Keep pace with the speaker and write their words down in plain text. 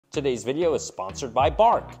Today's video is sponsored by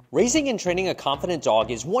Bark. Raising and training a confident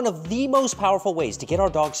dog is one of the most powerful ways to get our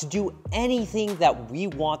dogs to do anything that we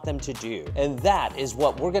want them to do. And that is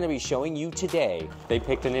what we're gonna be showing you today. They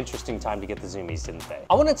picked an interesting time to get the zoomies, didn't they?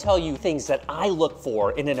 I wanna tell you things that I look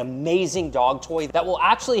for in an amazing dog toy that will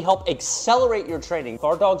actually help accelerate your training. If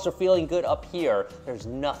our dogs are feeling good up here, there's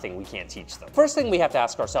nothing we can't teach them. First thing we have to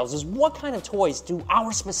ask ourselves is, what kind of toys do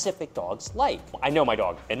our specific dogs like? I know my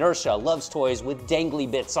dog, Inertia, loves toys with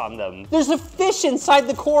dangly bits on them. There's a fish inside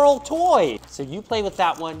the coral toy. So you play with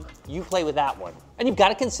that one, you play with that one. And you've got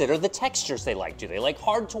to consider the textures they like. Do they like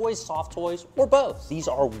hard toys, soft toys, or both? These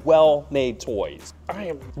are well-made toys. I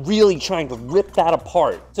am really trying to rip that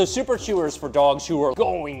apart. So Super Chewers for dogs who are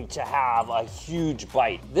going to have a huge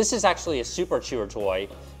bite. This is actually a Super Chewer toy.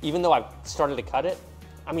 Even though I've started to cut it,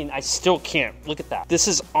 I mean, I still can't. Look at that. This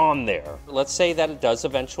is on there. Let's say that it does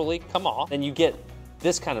eventually come off, and you get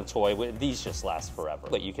this kind of toy. These just last forever,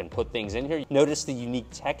 but you can put things in here. Notice the unique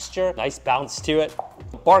texture, nice bounce to it.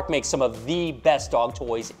 Bark makes some of the best dog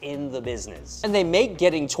toys in the business. And they make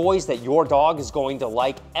getting toys that your dog is going to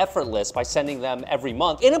like effortless by sending them every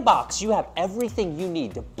month. In a box, you have everything you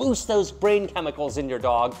need to boost those brain chemicals in your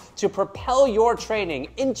dog to propel your training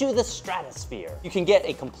into the stratosphere. You can get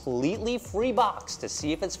a completely free box to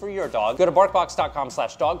see if it's for your dog. Go to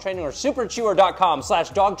barkbox.com/dogtraining or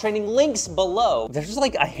superchewer.com/dogtraining, links below. There's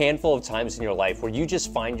like a handful of times in your life where you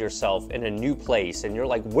just find yourself in a new place and you're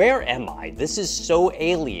like, where am I? This is so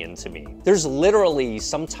alien to me. There's literally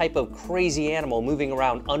some type of crazy animal moving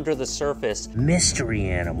around under the surface. Mystery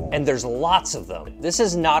animal. And there's lots of them. This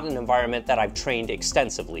is not an environment that I've trained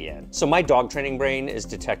extensively in. So my dog training brain is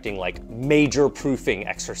detecting like major proofing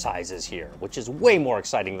exercises here, which is way more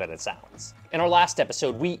exciting than it sounds. In our last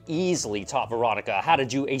episode, we easily taught Veronica how to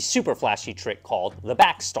do a super flashy trick called the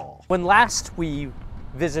back stall. When last we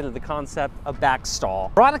visited the concept of back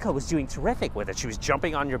stall, Veronica was doing terrific with it. She was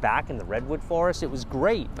jumping on your back in the redwood forest. It was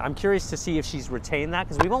great. I'm curious to see if she's retained that,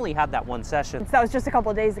 because we've only had that one session. That was just a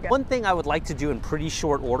couple of days ago. One thing I would like to do in pretty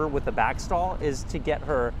short order with the back stall is to get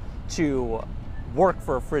her to work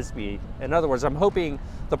for a frisbee. In other words, I'm hoping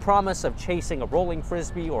the promise of chasing a rolling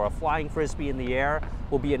frisbee or a flying frisbee in the air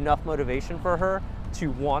will be enough motivation for her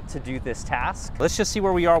to want to do this task. Let's just see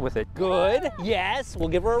where we are with it. Good, yes, we'll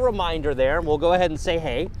give her a reminder there, and we'll go ahead and say,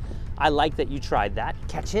 hey, I like that you tried that.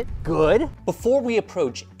 Catch it, good. Before we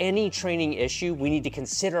approach any training issue, we need to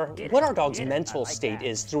consider what our dog's mental state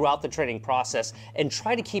is throughout the training process and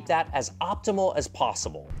try to keep that as optimal as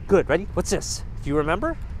possible. Good, ready? What's this? Do you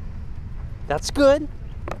remember? That's good.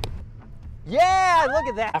 Yeah, look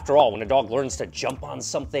at that. After all, when a dog learns to jump on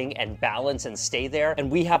something and balance and stay there, and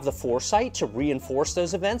we have the foresight to reinforce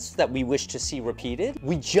those events that we wish to see repeated,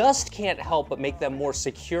 we just can't help but make them more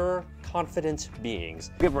secure, confident beings.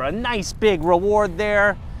 Give her a nice big reward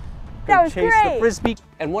there. That was chase great. The frisbee.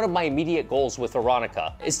 And one of my immediate goals with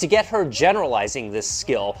Veronica is to get her generalizing this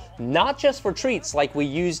skill, not just for treats like we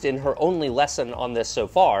used in her only lesson on this so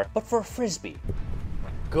far, but for a frisbee.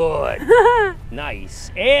 Good. Nice.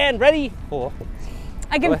 And ready? Oh.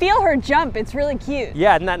 I can feel her jump. It's really cute.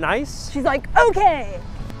 Yeah, isn't that nice? She's like, okay.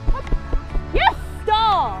 Yes,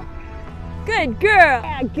 stall. Good girl.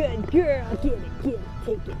 Yeah, good girl. Get it,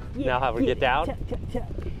 take it. Yeah, now have her get down. Tuck, tuck, tuck.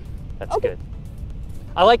 That's good.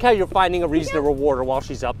 I like how you're finding a reason to reward her while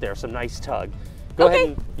she's up there. Some nice tug. Go ahead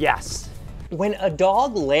and, yes. When a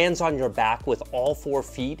dog lands on your back with all 4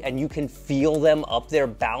 feet and you can feel them up there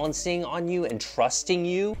balancing on you and trusting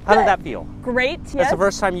you, how did that feel? Great, yes. That's the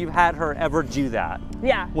first time you've had her ever do that.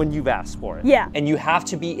 Yeah. When you've asked for it. Yeah. And you have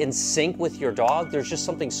to be in sync with your dog. There's just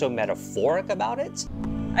something so metaphoric about it.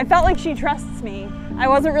 I felt like she trusts me. I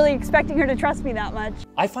wasn't really expecting her to trust me that much.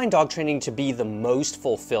 I find dog training to be the most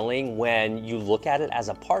fulfilling when you look at it as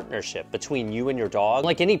a partnership between you and your dog.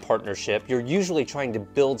 Like any partnership, you're usually trying to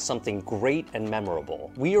build something great and memorable.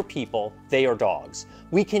 We are people, they are dogs.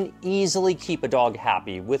 We can easily keep a dog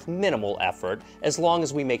happy with minimal effort as long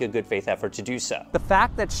as we make a good faith effort to do so. The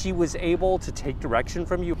fact that she was able to take direction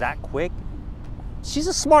from you that quick, she's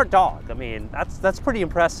a smart dog. I mean, that's pretty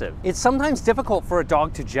impressive. It's sometimes difficult for a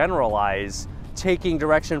dog to generalize taking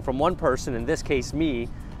direction from one person, in this case me,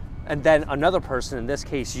 and then another person, in this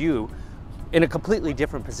case you, in a completely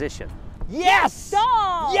different position. Yes!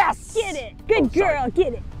 Stall! Yes! Get it. Good girl.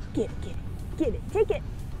 Get it. Get it, get it, get it. Take it.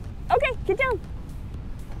 Okay, get down.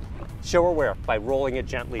 Show her where, by rolling it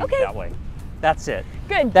gently that way. That's it.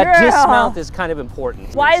 Good That girl. dismount is kind of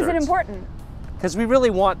important. Why is it important? Because we really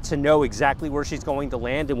want to know exactly where she's going to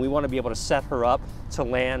land, and we want to be able to set her up to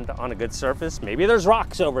land on a good surface. Maybe there's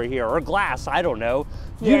rocks over here or glass, I don't know.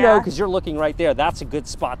 You know, because you're looking right there. That's a good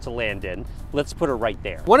spot to land in. Let's put her right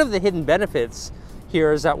there. One of the hidden benefits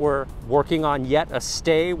here is that we're working on yet a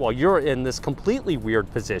stay while you're in this completely weird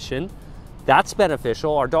position. That's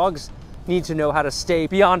beneficial. Our dogs need to know how to stay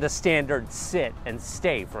beyond a standard sit and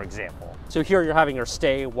stay, for example. So here you're having her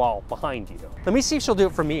stay while behind you. Let me see if she'll do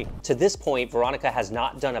it for me. To this point, Veronica has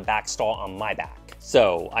not done a back stall on my back.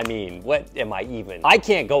 So, I mean, what am I even? I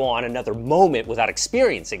can't go on another moment without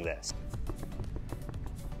experiencing this.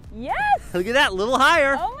 Yes! Look at that, a little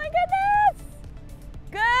higher. Oh my goodness!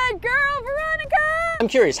 Good girl, Veronica! I'm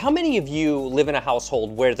curious, how many of you live in a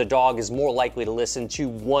household where the dog is more likely to listen to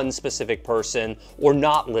one specific person or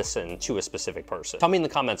not listen to a specific person? Tell me in the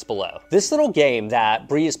comments below. This little game that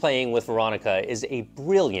Bree is playing with Veronica is a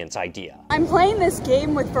brilliant idea. I'm playing this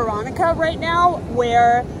game with Veronica right now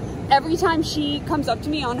where every time she comes up to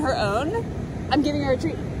me on her own, I'm giving her a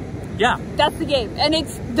treat. Yeah. That's the game, and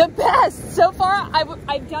it's the best. So far,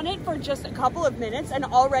 I've done it for just a couple of minutes, and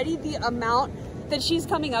already the amount that she's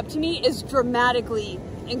coming up to me is dramatically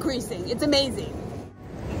increasing. It's amazing.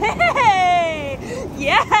 Hey!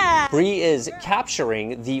 Yeah! Bree is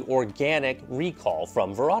capturing the organic recall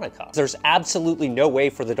from Veronica. There's absolutely no way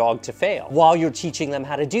for the dog to fail while you're teaching them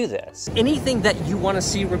how to do this. Anything that you want to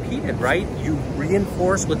see repeated, right? You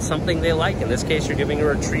reinforce with something they like. In this case, you're giving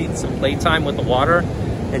her a treat, some playtime with the water,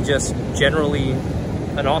 and just generally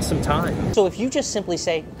an awesome time. So if you just simply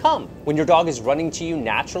say, come, when your dog is running to you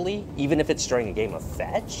naturally, even if it's during a game of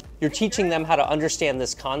fetch, you're teaching them how to understand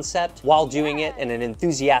this concept while doing it in an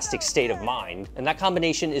enthusiastic state of mind. And that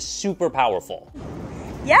combination is super powerful.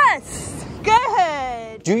 Yes!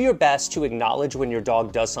 Good! Do your best to acknowledge when your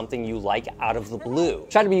dog does something you like out of the blue.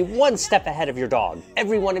 Try to be one step ahead of your dog.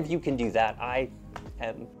 Every one of you can do that. I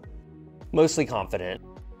am mostly confident.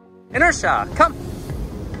 Inertia, come!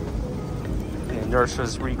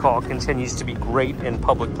 Inertia's recall continues to be great in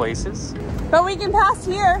public places. But we can pass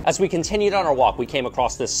here. As we continued on our walk, we came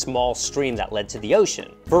across this small stream that led to the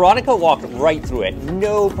ocean. Veronica walked right through it,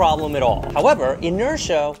 no problem at all. However,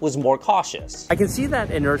 Inertia was more cautious. I can see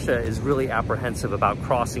that Inertia is really apprehensive about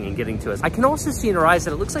crossing and getting to us. I can also see in her eyes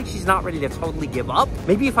that it looks like she's not ready to totally give up.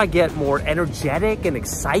 Maybe if I get more energetic and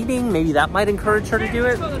exciting, maybe that might encourage her to do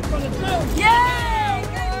it. Yay!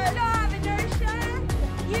 Good job, Inertia!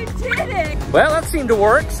 You did it! Well, that seemed to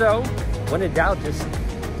work, so when in doubt, just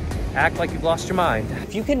act like you've lost your mind.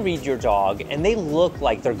 If you can read your dog and they look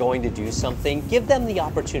like they're going to do something, give them the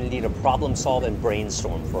opportunity to problem solve and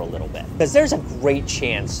brainstorm for a little bit. Because there's a great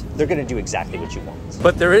chance they're going to do exactly what you want.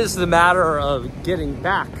 But there is the matter of getting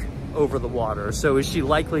back over the water. So is she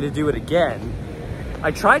likely to do it again?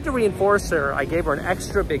 I tried to reinforce her. I gave her an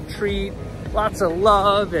extra big treat, lots of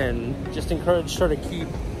love, and just encouraged her to keep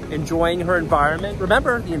enjoying her environment.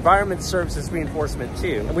 Remember, the environment serves as reinforcement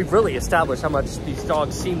too. And we've really established how much these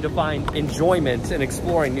dogs seem to find enjoyment in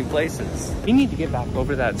exploring new places. We need to get back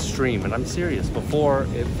over that stream, and I'm serious, before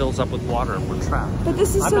it fills up with water and we're trapped. But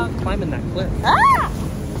this is I'm not climbing that cliff. Ah!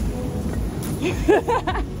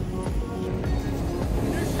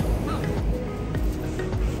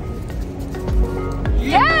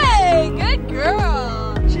 Yay! Good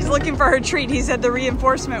girl! She's looking for her treat. He said the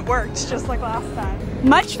reinforcement worked, just like last time.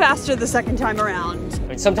 Much faster the second time around. I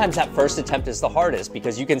mean, sometimes that first attempt is the hardest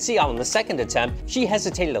because you can see on the second attempt, she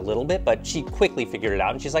hesitated a little bit, but she quickly figured it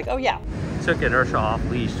out and she's like, oh yeah. Took Inertia off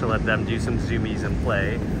leash to let them do some zoomies and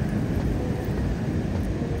play.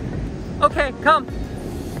 Okay, come.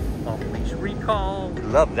 Off leash recall.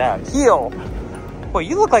 Love that. Heel. Boy,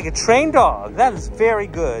 you look like a trained dog. That is very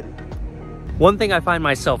good. One thing I find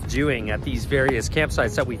myself doing at these various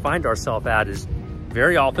campsites that we find ourselves at is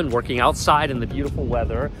very often working outside in the beautiful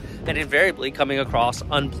weather and invariably coming across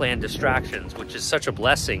unplanned distractions, which is such a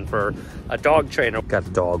blessing for a dog trainer. Got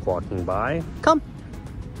a dog walking by. Come.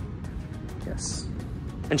 Yes.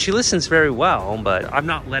 And she listens very well, but I'm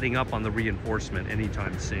not letting up on the reinforcement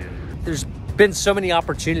anytime soon. There's been so many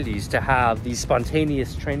opportunities to have these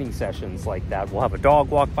spontaneous training sessions like that. We'll have a dog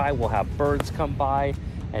walk by, we'll have birds come by,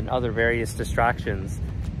 and other various distractions.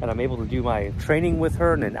 And I'm able to do my training with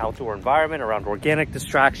her in an outdoor environment around organic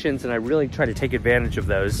distractions, and I really try to take advantage of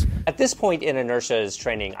those. At this point in Inertia's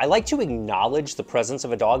training, I like to acknowledge the presence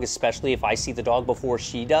of a dog, especially if I see the dog before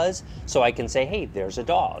she does, so I can say, hey, there's a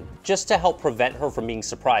dog, just to help prevent her from being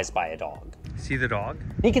surprised by a dog. See the dog?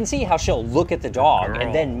 You can see how she'll look at the dog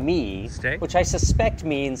and then me, which I suspect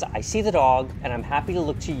means I see the dog and I'm happy to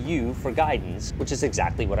look to you for guidance, which is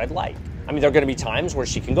exactly what I'd like. I mean, there are going to be times where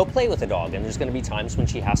she can go play with a dog, and there's going to be times when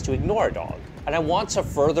she has to ignore a dog. And I want to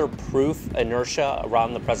further proof Inertia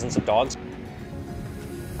around the presence of dogs.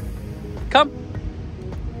 Come.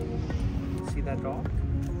 See that dog?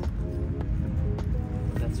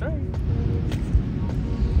 That's right.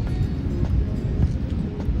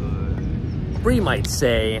 Bree might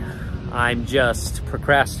say I'm just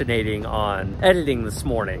procrastinating on editing this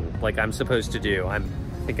morning like I'm supposed to do. I'm,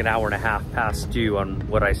 I think, an hour and a half past due on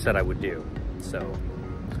what I said I would do. So,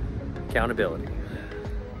 accountability.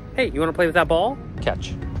 Hey, you want to play with that ball?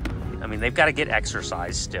 Catch. I mean, they've got to get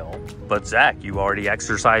exercise still. But Zach, you already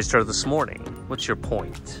exercised her this morning. What's your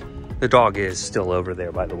point? The dog is still over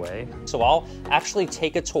there, by the way. So I'll actually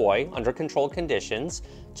take a toy under controlled conditions,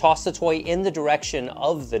 toss the toy in the direction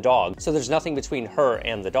of the dog, so there's nothing between her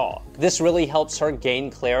and the dog. This really helps her gain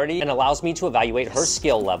clarity and allows me to evaluate her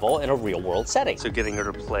skill level in a real-world setting. So getting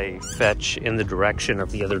her to play fetch in the direction of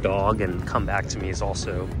the other dog and come back to me is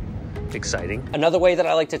also exciting. Another way that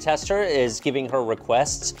I like to test her is giving her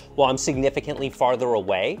requests while I'm significantly farther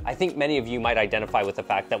away. I think many of you might identify with the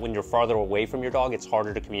fact that when you're farther away from your dog, it's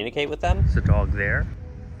harder to communicate with them. There's a dog there.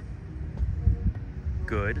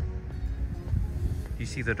 Good. Do you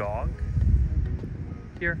see the dog?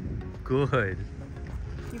 Here. Good.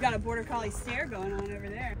 You got a border collie stare going on over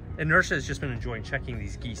there. Inertia has just been enjoying checking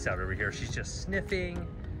these geese out over here. She's just sniffing.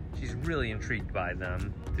 She's really intrigued by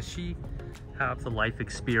them. Does she have the life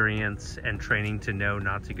experience and training to know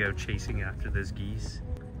not to go chasing after those geese?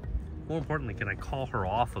 More importantly, can I call her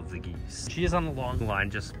off of the geese? She is on the long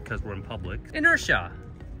line just because we're in public. Inertia,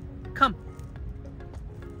 come.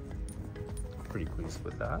 Pretty pleased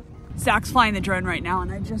with that. Zach's flying the drone right now,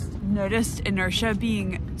 and I just noticed Inertia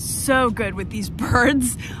being so good with these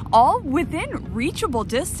birds, all within reachable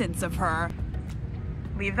distance of her.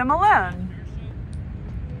 Leave them alone.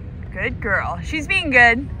 Good girl. She's being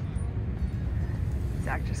good.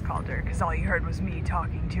 Zach just called her because all you heard was me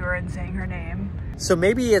talking to her and saying her name. So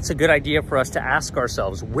maybe it's a good idea for us to ask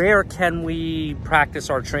ourselves, where can we practice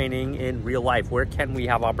our training in real life? Where can we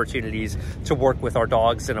have opportunities to work with our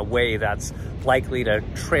dogs in a way that's likely to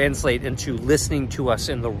translate into listening to us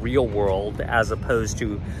in the real world, as opposed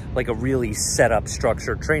to like a really set up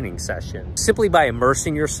structured training session? Simply by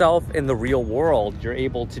immersing yourself in the real world, you're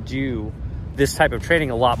able to do this type of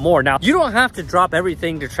training a lot more. Now, you don't have to drop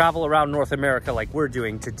everything to travel around North America like we're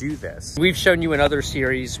doing to do this. We've shown you in other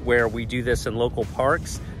series where we do this in local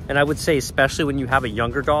parks. And I would say, especially when you have a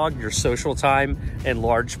younger dog, your social time in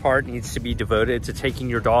large part needs to be devoted to taking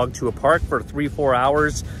your dog to a park for 3-4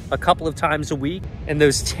 hours a couple of times a week. And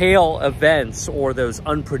those tail events or those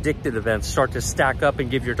unpredicted events start to stack up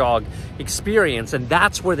and give your dog experience. And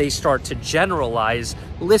that's where they start to generalize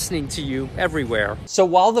listening to you everywhere. So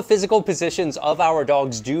while the physical positions of our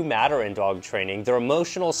dogs do matter in dog training, their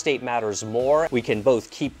emotional state matters more. We can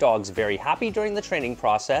both keep dogs very happy during the training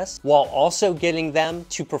process while also getting them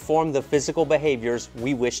to perform the physical behaviors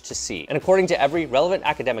we wish to see. And according to every relevant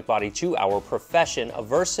academic body to our profession,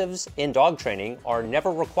 aversives in dog training are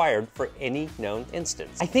never required for any known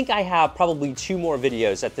instance. I think I have probably 2 more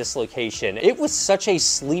videos at this location. It was such a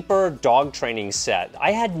sleeper dog training set.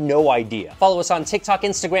 I had no idea. Follow us on TikTok,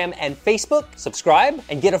 Instagram, and Facebook. Subscribe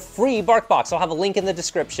and get a free bark box. I'll have a link in the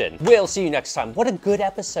description. We'll see you next time. What a good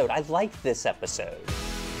episode. I liked this episode.